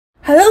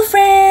Hello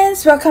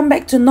friends, welcome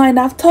back to Not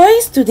Enough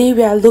Toys. Today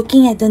we are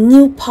looking at the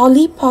new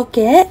Polly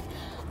Pocket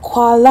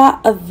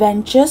Koala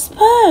Adventures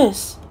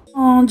purse.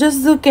 Oh,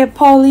 just look at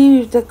Polly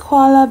with the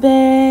koala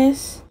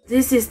bears.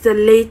 This is the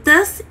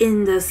latest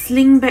in the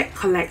sling bag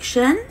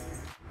collection.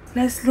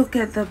 Let's look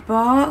at the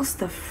box,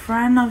 the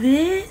front of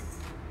it.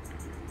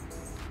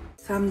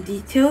 Some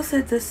details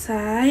at the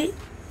side.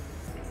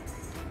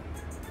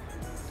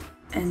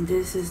 And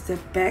this is the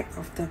back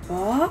of the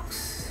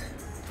box.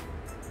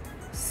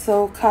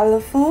 So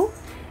colorful.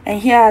 And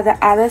here are the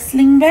other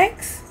sling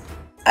bags.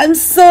 I'm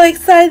so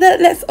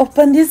excited. Let's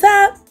open this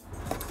up.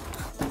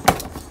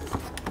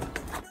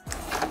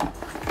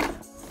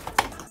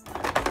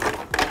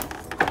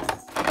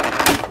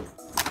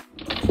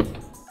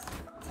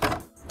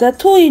 The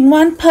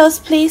 2-in-1 purse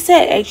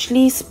playset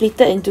actually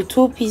split into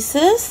two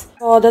pieces.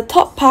 For the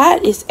top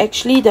part is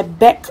actually the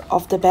back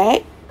of the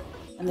bag,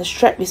 and the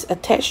strap is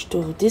attached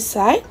to this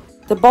side.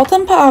 The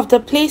bottom part of the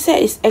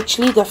playset is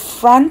actually the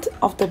front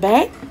of the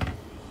bag.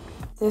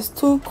 There's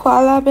two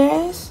koala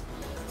bears.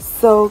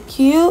 So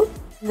cute.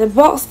 In the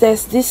box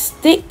there's this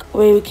stick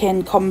where you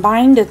can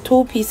combine the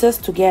two pieces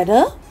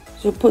together.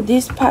 So put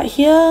this part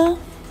here.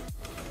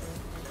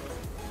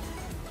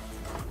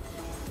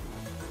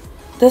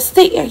 The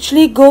stick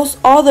actually goes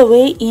all the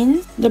way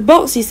in. The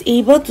box is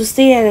able to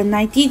stay at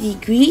 90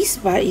 degrees,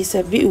 but it's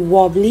a bit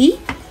wobbly.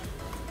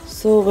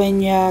 So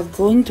when you're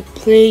going to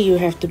play, you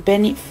have to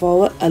bend it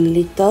forward a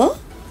little,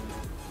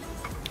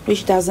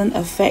 which doesn't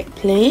affect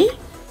play.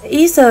 There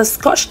is a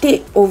scotch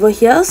tape over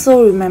here,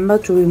 so remember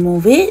to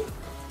remove it.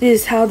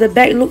 This is how the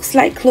bag looks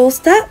like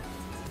closed up.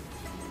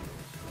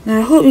 Now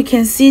I hope you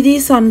can see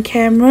this on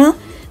camera.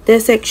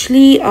 There's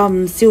actually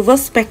silver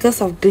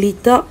speckles of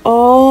glitter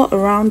all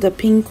around the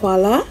pink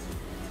koala.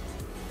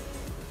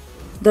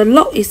 The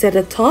lock is at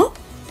the top.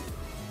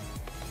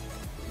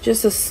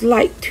 Just a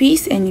slight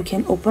twist and you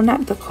can open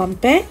up the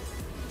compact.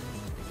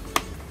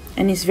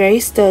 And it's very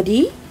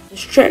sturdy. The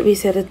strap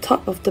is at the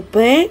top of the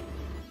bag.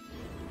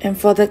 And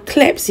for the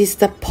claps, it's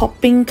the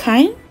popping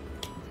kind.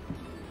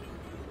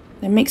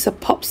 It makes a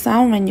pop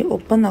sound when you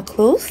open or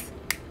close.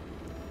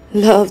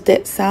 Love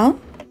that sound.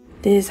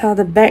 This is how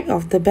the back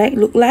of the bag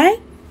look like.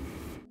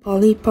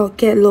 Polly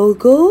Pocket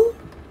logo.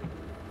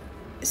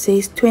 It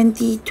says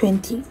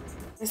 2020.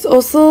 There's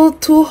also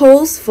two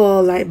holes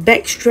for like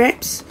bag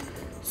straps.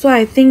 So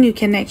I think you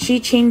can actually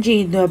change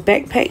it into a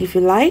backpack if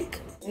you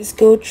like. Let's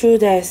go through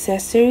the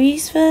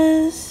accessories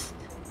first.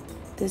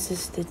 This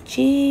is the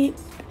jeep.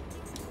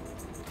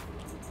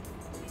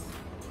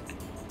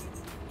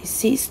 It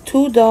seats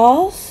two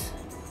doors.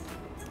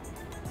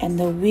 And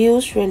the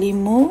wheels really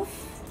move.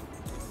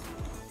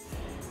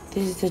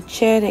 This is the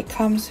chair that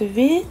comes with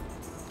it.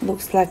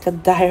 Looks like a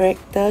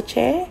director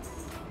chair.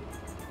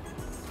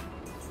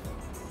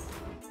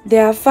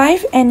 There are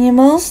 5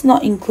 animals,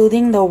 not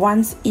including the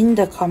ones in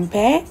the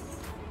compact.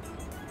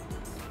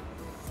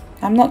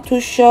 I'm not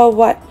too sure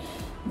what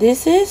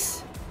this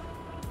is.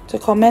 So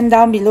comment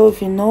down below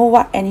if you know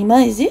what animal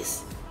is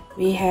this.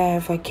 We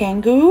have a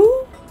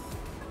kangaroo.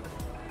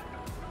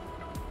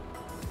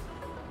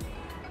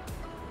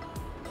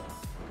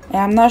 And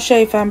I'm not sure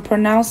if I'm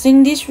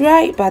pronouncing this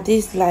right, but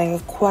this is like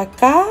a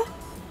quokka,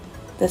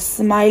 the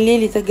smiley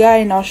little guy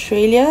in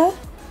Australia.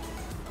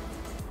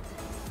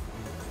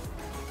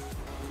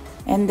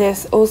 And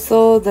there's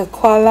also the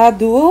koala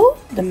duo,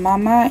 the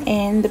mama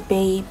and the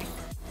baby.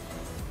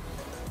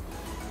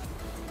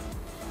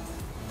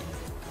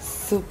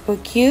 Super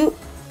cute.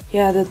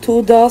 Here are the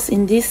two dolls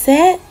in this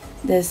set.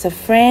 There's a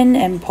friend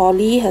and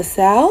Polly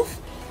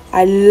herself.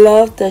 I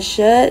love the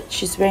shirt.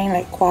 She's wearing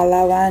like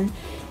koala one.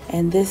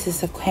 And this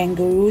is a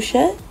kangaroo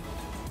shirt.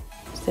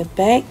 It's the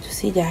back to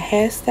see their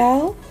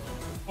hairstyle.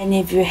 And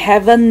if you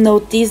haven't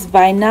noticed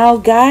by now,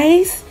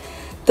 guys,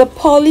 the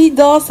Polly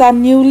dolls are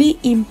newly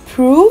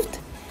improved.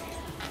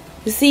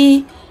 You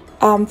see,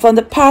 for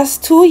the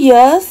past 2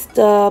 years,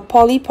 the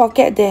Polly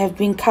Pocket they have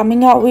been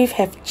coming out with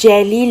have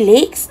jelly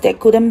legs that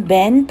couldn't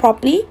bend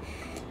properly.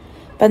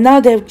 But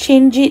now they've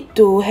changed it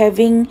to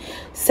having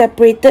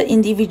separated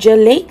individual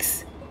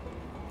legs.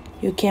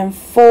 You can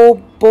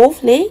fold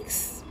both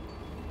legs.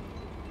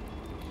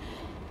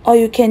 Or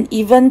you can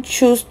even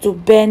choose to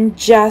bend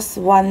just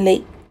one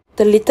leg.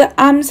 The little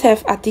arms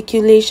have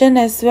articulation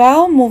as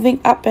well,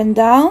 moving up and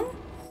down.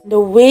 The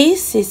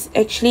waist is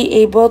actually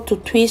able to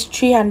twist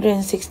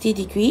 360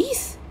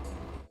 degrees.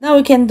 Now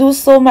we can do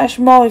so much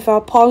more with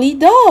our Polly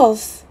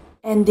dolls.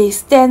 And they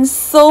stand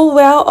so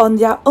well on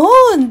their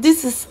own.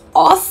 This is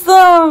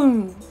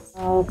awesome!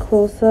 Now a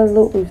closer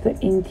look with the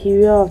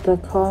interior of the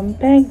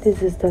compact.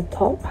 This is the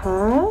top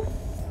half.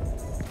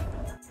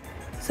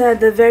 So at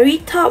the very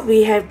top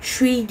we have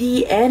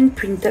 3D and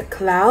printed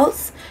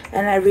clouds.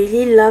 And I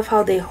really love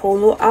how they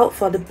hollow out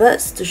for the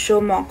birds to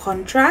show more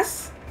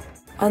contrast.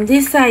 On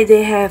this side,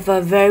 they have a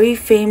very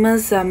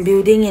famous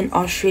building in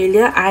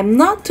Australia. I'm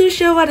not too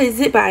sure what is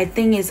it, but I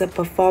think it's a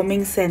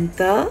performing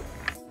center.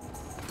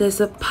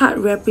 There's a part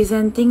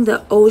representing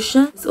the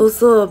ocean. It's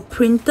also a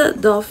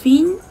printed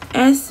dolphin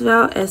as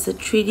well as a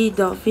 3D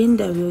dolphin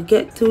that we'll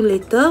get to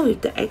later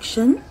with the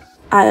action.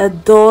 I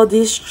adore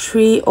this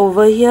tree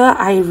over here.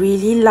 I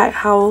really like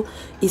how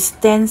it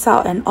stands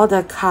out and all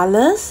the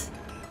colors.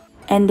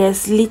 And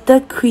there's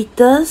little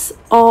critters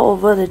all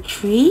over the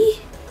tree.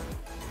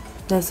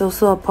 There's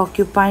also a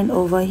porcupine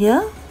over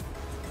here.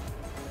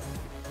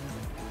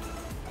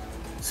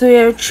 So you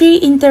have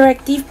 3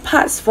 interactive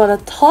parts for the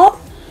top.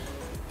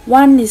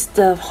 One is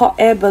the hot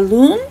air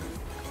balloon.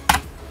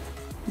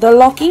 The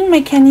locking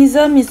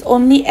mechanism is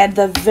only at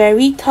the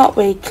very top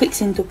where it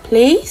clicks into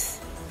place.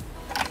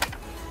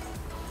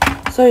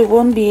 So it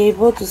won't be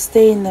able to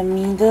stay in the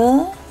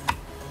middle.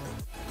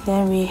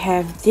 Then we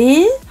have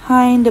this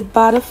behind the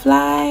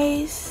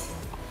butterflies.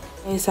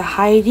 There's a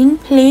hiding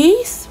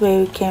place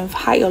where you can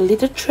hide your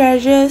little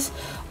treasures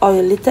or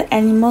your little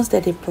animals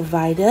that they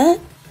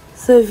provided.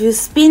 So if you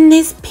spin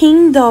this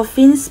pink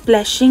dolphin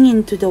splashing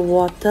into the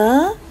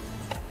water,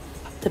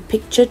 the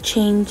picture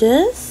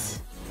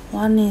changes.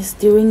 One is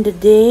during the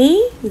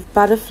day with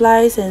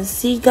butterflies and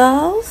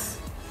seagulls.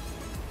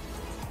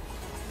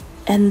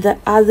 And the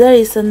other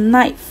is a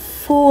night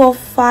full of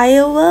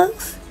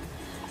fireworks.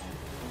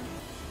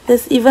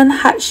 There's even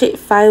heart-shaped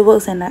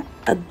fireworks and I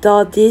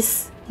adore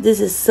this. This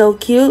is so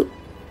cute.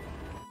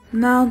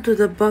 Now to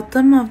the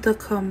bottom of the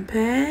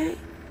compact.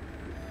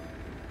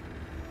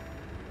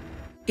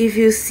 If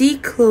you see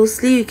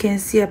closely, you can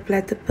see a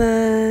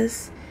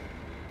platypus.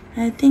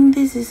 I think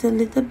this is a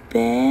little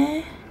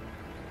bear.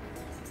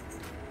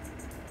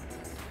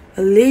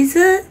 A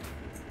lizard.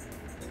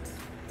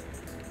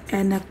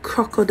 And a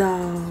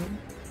crocodile.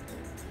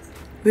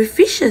 With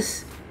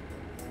fishes.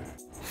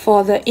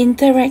 For the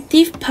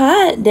interactive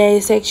part, there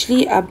is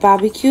actually a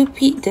barbecue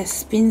pit that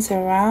spins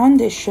around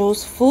that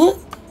shows food.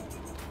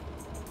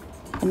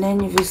 And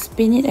then if you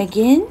spin it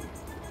again,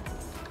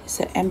 it's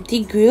an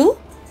empty grill.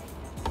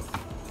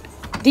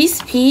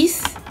 This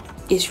piece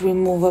is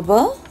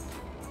removable,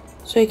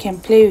 so you can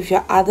play with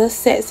your other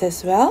sets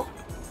as well.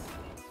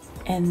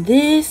 And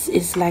this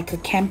is like a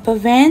camper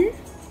van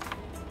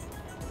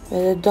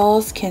where the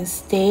dolls can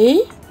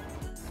stay.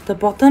 The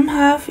bottom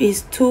half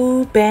is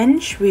 2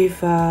 bench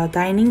with a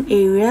dining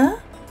area,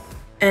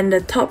 and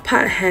the top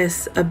part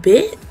has a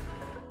bed.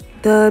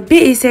 The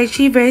bed is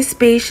actually very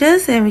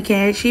spacious and we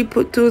can actually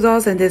put 2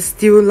 dolls and there's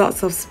still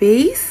lots of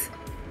space.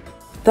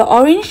 The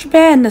orange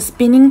bear and the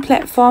spinning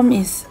platform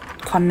is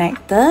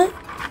connected.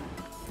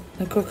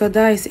 The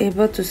crocodile is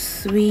able to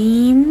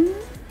swim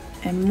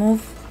and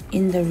move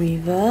in the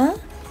river.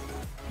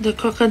 The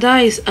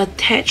crocodile is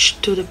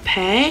attached to the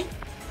peg.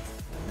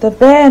 The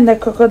bear and the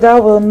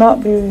crocodile will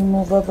not be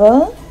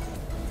removable.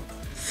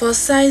 For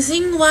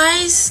sizing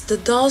wise, the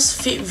dolls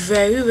fit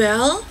very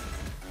well.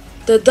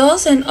 The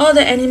dolls and all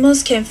the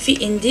animals can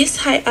fit in this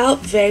hideout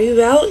very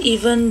well,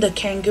 even the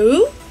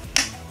kangaroo.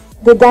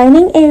 The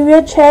dining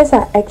area chairs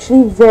are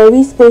actually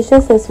very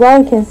spacious as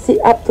well. You can sit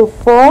up to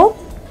 4.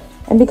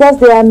 And because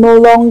they are no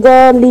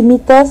longer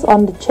limiters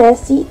on the chair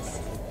seats,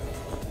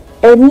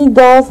 any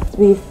dolls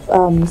with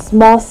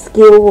small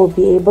scale will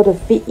be able to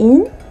fit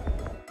in.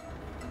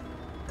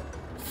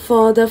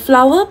 For the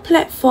flower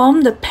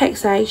platform, the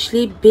pegs are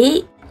actually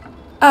big.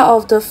 Out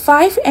of the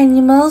 5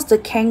 animals, the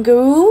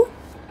kangaroo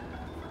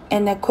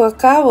and the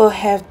quokka will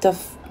have the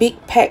big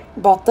peg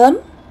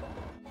bottom.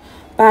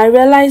 But I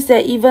realized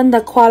that even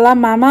the koala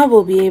mama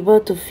will be able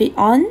to fit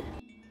on.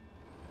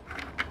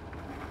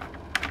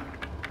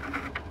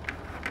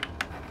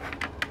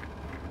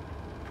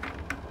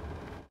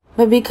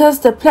 But because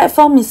the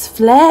platform is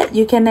flat,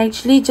 you can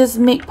actually just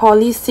make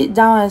Polly sit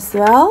down as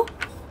well.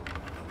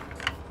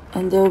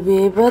 And they'll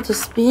be able to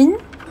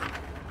spin.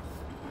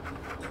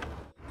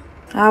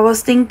 I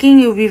was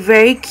thinking it would be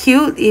very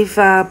cute if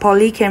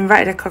Polly can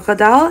ride a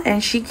crocodile,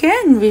 and she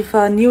can with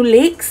her new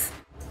legs.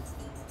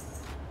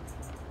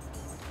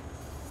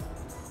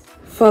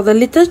 For the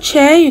little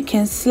chair, you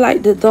can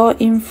slide the door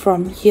in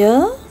from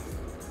here.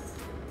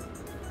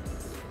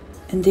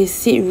 And they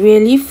sit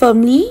really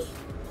firmly.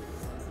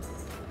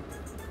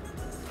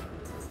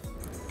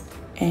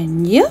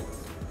 And yep,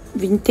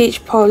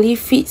 vintage Polly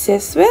fits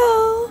as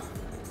well.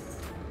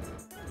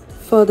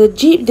 For the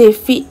Jeep, they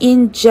fit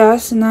in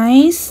just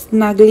nice,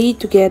 snugly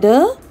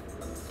together.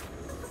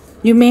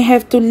 You may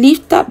have to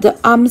lift up the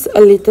arms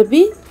a little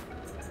bit.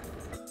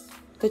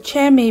 The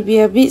chair may be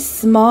a bit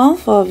small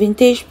for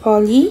vintage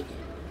Polly,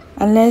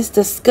 unless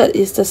the skirt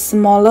is the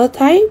smaller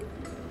type.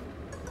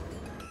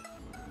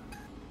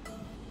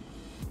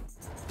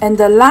 And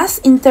the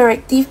last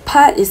interactive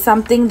part is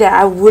something that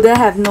I wouldn't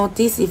have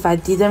noticed if I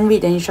didn't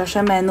read the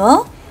instruction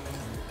manual.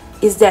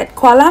 Is that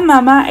Koala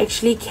Mama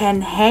actually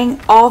can hang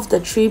off the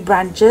tree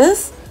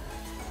branches.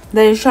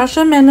 The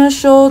instruction manual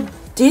shows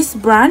this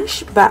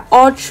branch, but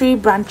all 3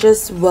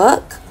 branches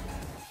work.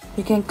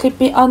 You can clip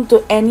it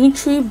onto any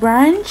tree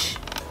branch.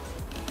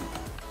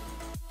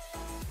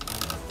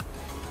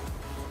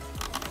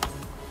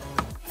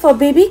 For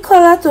baby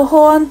koala to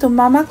hold on to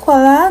Mama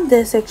Koala,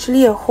 there's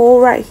actually a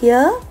hole right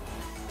here.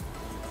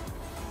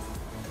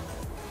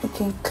 You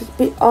can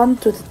clip it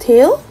onto the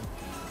tail.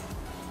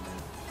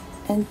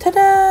 And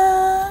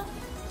ta-da!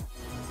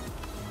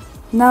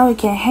 Now you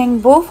can hang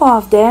both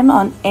of them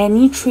on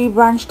any tree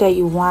branch that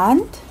you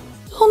want.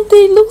 Don't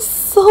they look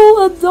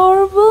so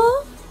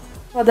adorable?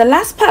 For the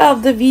last part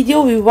of the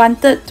video, we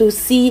wanted to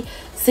see,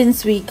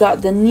 since we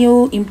got the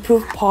new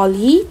improved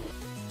poly,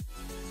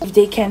 if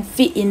they can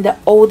fit in the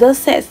older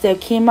sets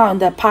that came out in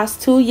the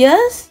past 2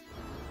 years.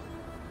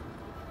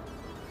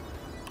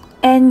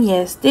 And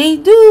yes, they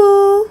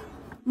do!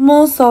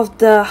 Most of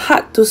the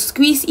hard to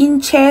squeeze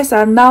in chairs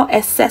are now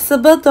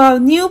accessible to our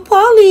new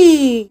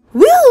poly!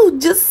 Woo!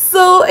 Just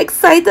so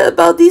excited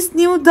about these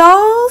new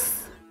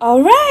dolls!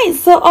 Alright,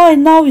 so all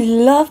in all, we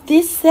love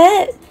this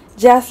set.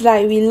 Just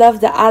like we love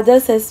the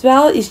others as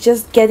well, it's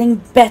just getting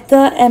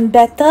better and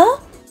better.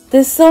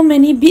 There's so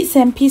many bits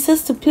and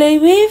pieces to play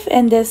with,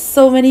 and there's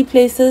so many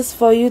places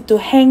for you to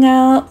hang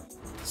out.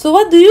 So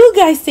what do you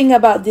guys think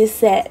about this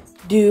set?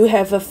 Do you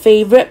have a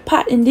favorite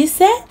part in this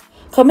set?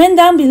 Comment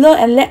down below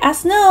and let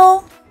us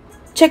know.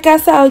 Check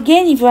us out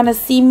again if you want to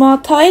see more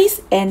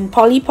toys and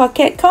Polly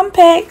Pocket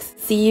Compacts.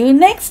 See you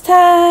next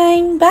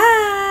time.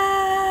 Bye!